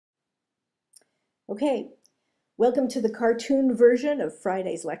Okay, welcome to the cartoon version of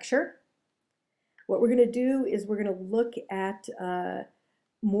Friday's lecture. What we're going to do is we're going to look at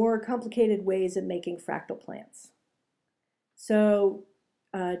more complicated ways of making fractal plants. So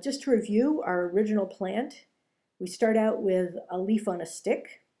just to review our original plant, we start out with a leaf on a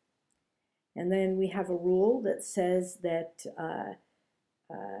stick, and then we have a rule that says that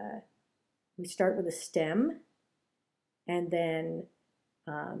we start with a stem, and then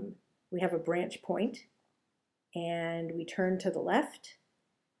we have a branch point, and we turn to the left,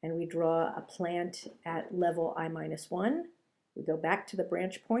 and we draw a plant at level I-1. We go back to the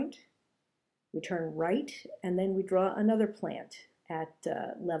branch point, we turn right, and then we draw another plant at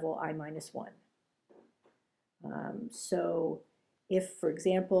level I-1. So if, for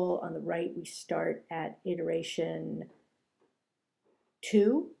example, on the right we start at iteration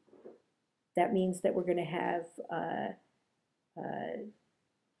 2, that means that we're going to have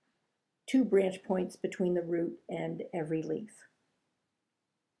 2 branch points between the root and every leaf.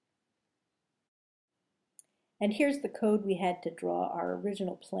 And here's the code we had to draw our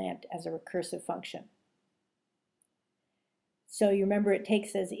original plant as a recursive function. So you remember it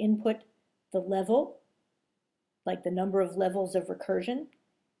takes as input the level, like the number of levels of recursion,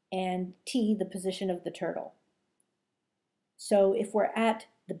 and t, the position of the turtle. So if we're at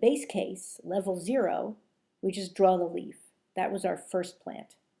the base case, level 0, we just draw the leaf. That was our first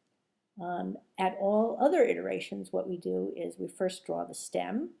plant. At all other iterations, what we do is we first draw the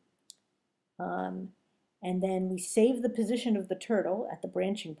stem, and then we save the position of the turtle at the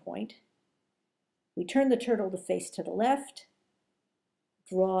branching point. We turn the turtle to face to the left,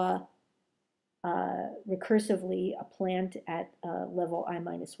 draw recursively a plant at level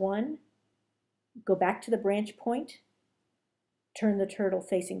I-1, go back to the branch point, turn the turtle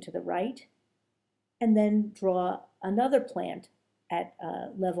facing to the right, and then draw another plant at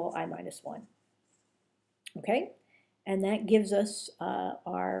level I-1. Okay, and that gives us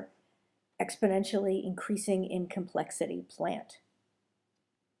our exponentially increasing in complexity plant.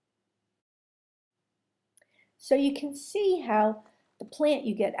 So you can see how the plant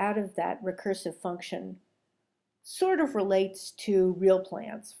you get out of that recursive function sort of relates to real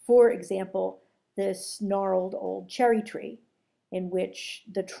plants. For example, this gnarled old cherry tree, in which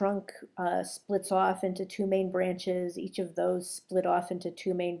the trunk splits off into 2 main branches, each of those split off into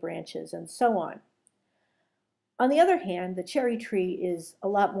 2 main branches, and so on. On the other hand, the cherry tree is a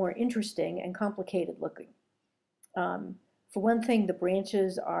lot more interesting and complicated looking. For one thing, the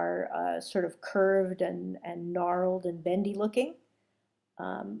branches are sort of curved and gnarled and bendy looking.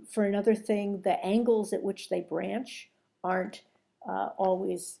 For another thing, the angles at which they branch aren't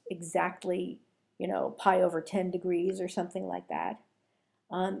always exactly, you know, pi over 10 degrees or something like that.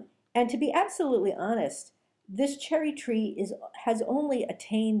 And to be absolutely honest, this cherry tree has only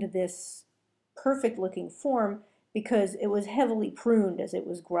attained this perfect looking form because it was heavily pruned as it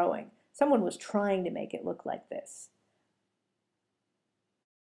was growing. Someone was trying to make it look like this.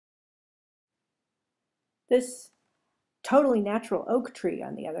 This totally natural oak tree,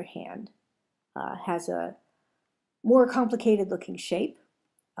 on the other hand, has a more complicated looking shape.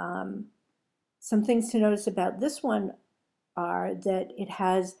 Some things to notice about this one are that it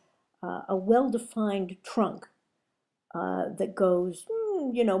has a well-defined trunk that goes,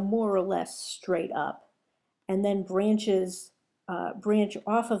 you know, more or less straight up, and then branches branch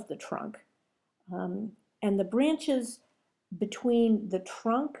off of the trunk. And the branches between the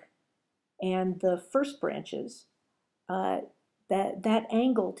trunk and the first branches, that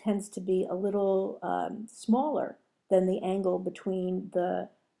angle tends to be a little smaller than the angle between the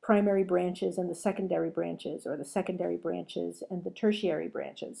primary branches and the secondary branches, or the secondary branches and the tertiary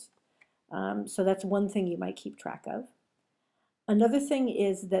branches. So that's one thing you might keep track of. Another thing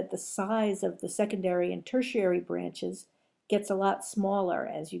is that the size of the secondary and tertiary branches gets a lot smaller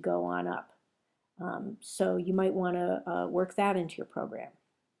as you go on up. So you might want to work that into your program.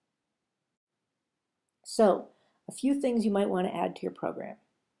 So a few things you might want to add to your program.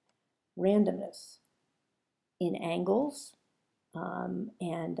 Randomness in angles,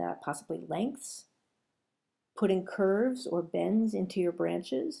 and possibly lengths, putting curves or bends into your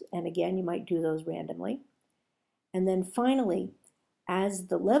branches, and again you might do those randomly. And then finally, as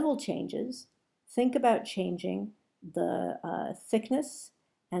the level changes, think about changing the thickness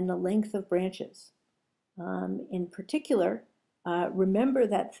and the length of branches. In particular, remember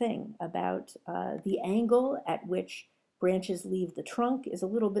that thing about the angle at which branches leave the trunk is a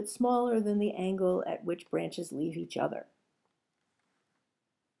little bit smaller than the angle at which branches leave each other.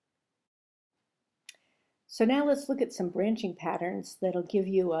 So now let's look at some branching patterns that'll give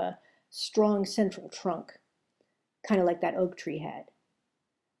you a strong central trunk, kind of like that oak tree had.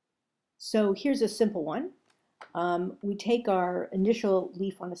 So here's a simple one. We take our initial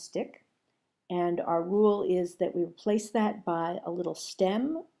leaf on a stick, and our rule is that we replace that by a little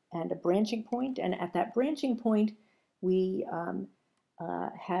stem and a branching point, and at that branching point we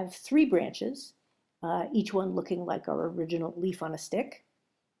have 3 branches, each one looking like our original leaf on a stick.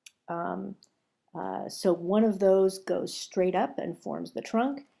 So one of those goes straight up and forms the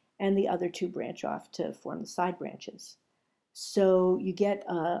trunk, and the other 2 branch off to form the side branches. So you get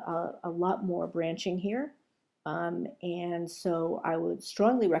a lot more branching here, and so I would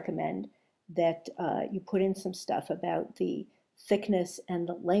strongly recommend that you put in some stuff about the thickness and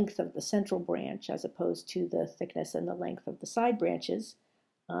the length of the central branch as opposed to the thickness and the length of the side branches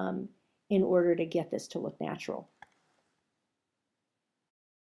in order to get this to look natural.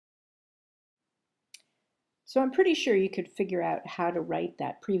 So I'm pretty sure you could figure out how to write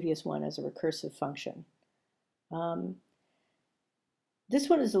that previous one as a recursive function. This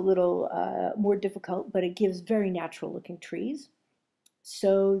one is a little more difficult, but it gives very natural looking trees.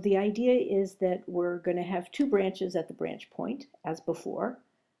 So the idea is that we're going to have 2 branches at the branch point, as before,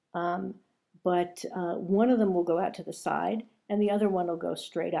 but one of them will go out to the side, and the other one will go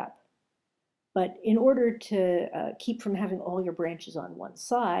straight up. But in order to keep from having all your branches on one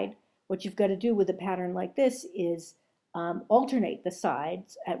side, what you've got to do with a pattern like this is alternate the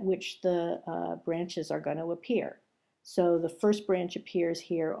sides at which the branches are going to appear. So the first branch appears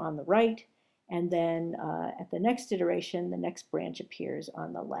here on the right, and then at the next iteration, the next branch appears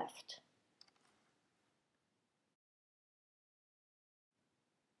on the left.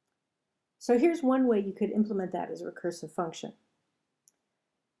 So here's one way you could implement that as a recursive function.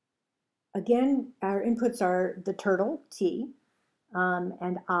 Again, our inputs are the turtle, t,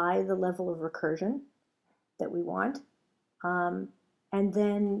 and I, the level of recursion that we want. And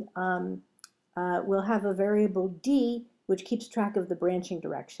then we'll have a variable d, which keeps track of the branching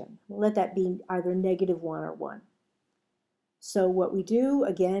direction. We'll let that be either -1 or 1. So what we do,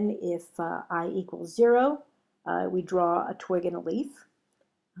 again, if I equals 0, we draw a twig and a leaf.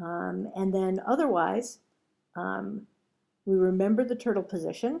 And then otherwise, we remember the turtle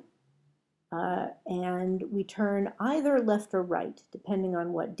position, and we turn either left or right, depending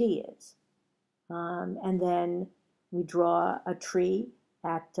on what d is. And then we draw a tree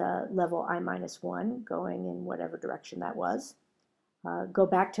at level I-1, going in whatever direction that was. Go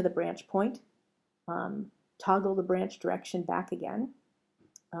back to the branch point, toggle the branch direction back again,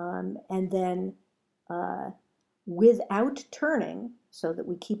 and then without turning, so that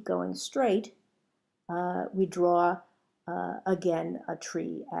we keep going straight, we draw again a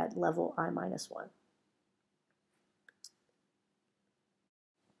tree at level I-1.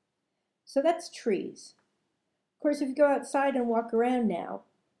 So that's trees. Of course, if you go outside and walk around now,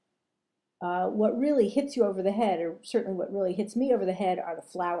 what really hits you over the head, or certainly what really hits me over the head, are the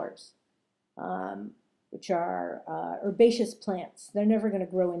flowers, which are herbaceous plants. They're never going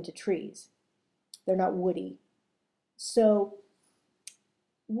to grow into trees. They're not woody. So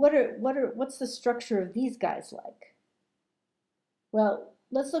what's the structure of these guys like? Well,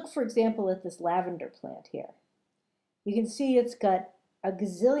 let's look, for example, at this lavender plant here. You can see it's got a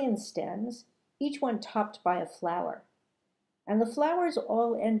gazillion stems, each one topped by a flower. And the flowers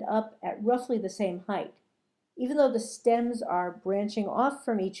all end up at roughly the same height, even though the stems are branching off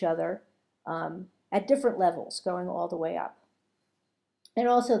from each other at different levels, going all the way up. And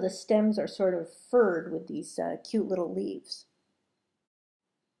also the stems are sort of furred with these cute little leaves.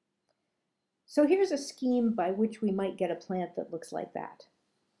 So here's a scheme by which we might get a plant that looks like that.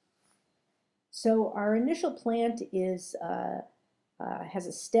 So our initial plant is, has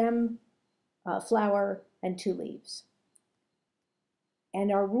a stem, flower, and 2 leaves.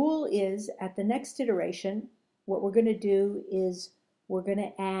 And our rule is, at the next iteration, what we're going to do is we're going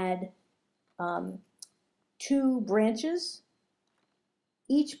to add 2 branches.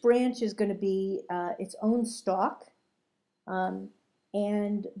 Each branch is going to be its own stalk.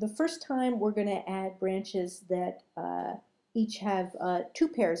 And the first time we're going to add branches that each have 2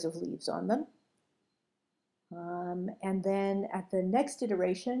 pairs of leaves on them. And then at the next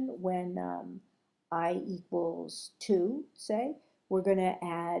iteration, when I equals 2, say, we're going to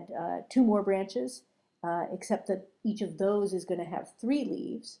add 2 more branches, except that each of those is going to have 3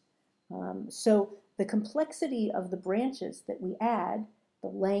 leaves. So the complexity of the branches that we add, the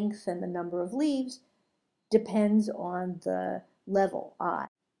length and the number of leaves, depends on the level I.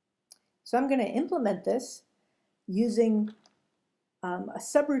 So I'm going to implement this using a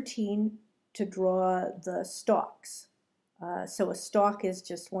subroutine to draw the stalks. So a stalk is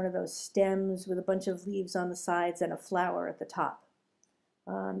just one of those stems with a bunch of leaves on the sides and a flower at the top.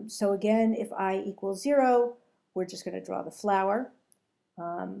 So again, if I equals 0, we're just going to draw the flower.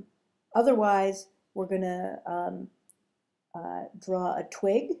 Otherwise, we're going to draw a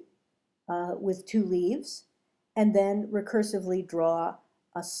twig with 2 leaves, and then recursively draw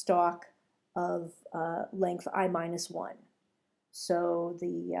a stalk of length I minus 1. So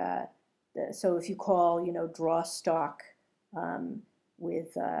so if you call, draw stalk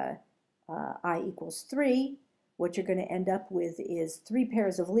with I equals 3, what you're going to end up with is 3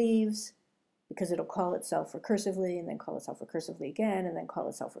 pairs of leaves, because it'll call itself recursively, and then call itself recursively again, and then call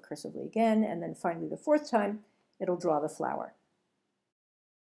itself recursively again, and then finally the 4th time, it'll draw the flower.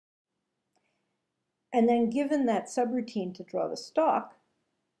 And then given that subroutine to draw the stalk,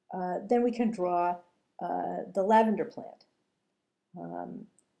 then we can draw the lavender plant.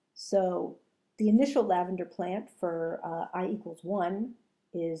 So the initial lavender plant for I equals 1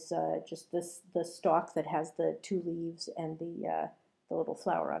 is just the stalk that has the 2 leaves and the little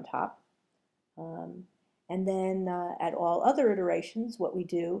flower on top. And then at all other iterations, what we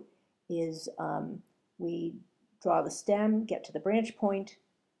do is we draw the stem, get to the branch point,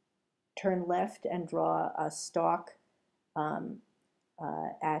 turn left and draw a stalk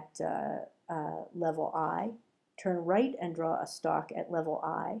at level I, turn right and draw a stalk at level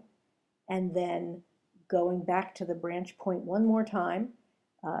I, and then going back to the branch point one more time,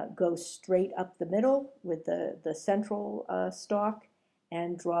 go straight up the middle with the central stalk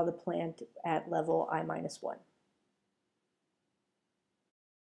and draw the plant at level I minus 1.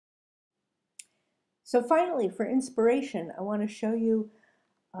 So finally, for inspiration, I want to show you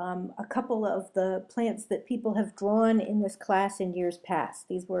a couple of the plants that people have drawn in this class in years past.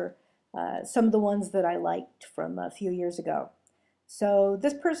 These were some of the ones that I liked from a few years ago. So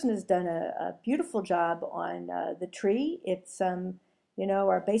this person has done a beautiful job on the tree. It's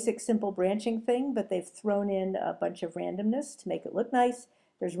our basic simple branching thing, but they've thrown in a bunch of randomness to make it look nice.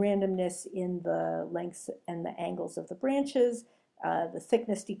 There's randomness in the lengths and the angles of the branches. The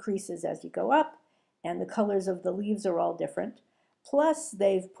thickness decreases as you go up, and the colors of the leaves are all different. Plus,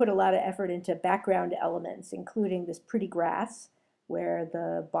 they've put a lot of effort into background elements, including this pretty grass, where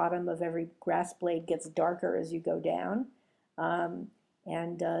the bottom of every grass blade gets darker as you go down, and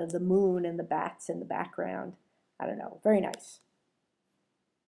the moon and the bats in the background. I don't know, very nice.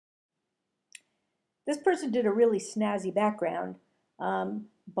 This person did a really snazzy background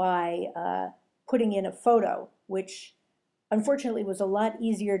by putting in a photo, which unfortunately was a lot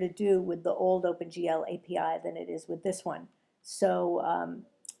easier to do with the old OpenGL API than it is with this one. So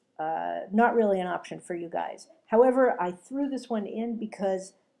not really an option for you guys. However, I threw this one in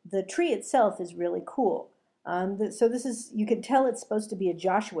because the tree itself is really cool. So this is, you can tell it's supposed to be a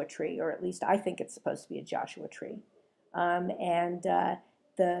Joshua tree, or at least I think it's supposed to be a Joshua tree.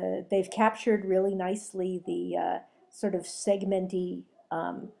 They've captured really nicely the sort of segmenty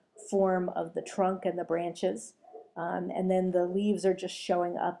form of the trunk and the branches. And then the leaves are just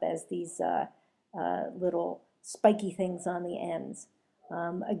showing up as these little spiky things on the ends.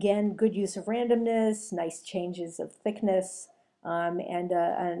 Again, good use of randomness, nice changes of thickness, and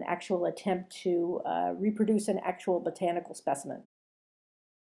an actual attempt to reproduce an actual botanical specimen.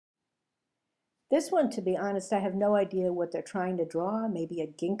 This one, to be honest, I have no idea what they're trying to draw, maybe a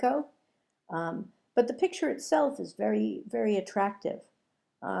ginkgo. But the picture itself is very, very attractive.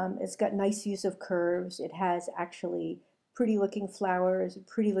 It's got nice use of curves. It has actually pretty looking flowers,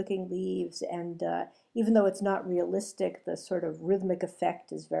 pretty looking leaves, and even though it's not realistic, the sort of rhythmic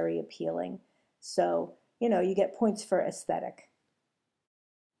effect is very appealing. So, you get points for aesthetic.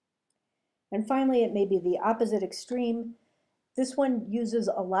 And finally, it may be the opposite extreme. This one uses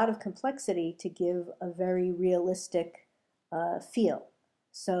a lot of complexity to give a very realistic feel.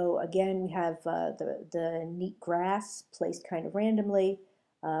 So again, we have the neat grass placed kind of randomly.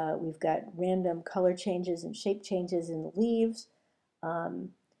 We've got random color changes and shape changes in the leaves. We're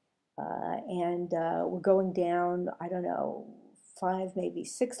going down, I don't know, 5, maybe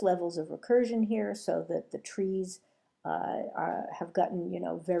 6 levels of recursion here, so that the trees have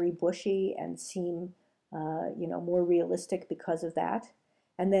gotten, very bushy and seem, more realistic because of that.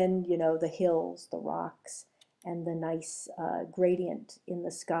 And then, the hills, the rocks, and the nice gradient in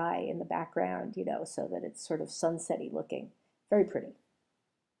the sky in the background, so that it's sort of sunsetty looking. Very pretty.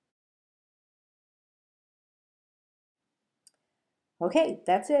 Okay,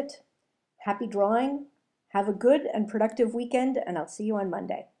 that's it. Happy drawing. Have a good and productive weekend, and I'll see you on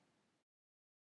Monday.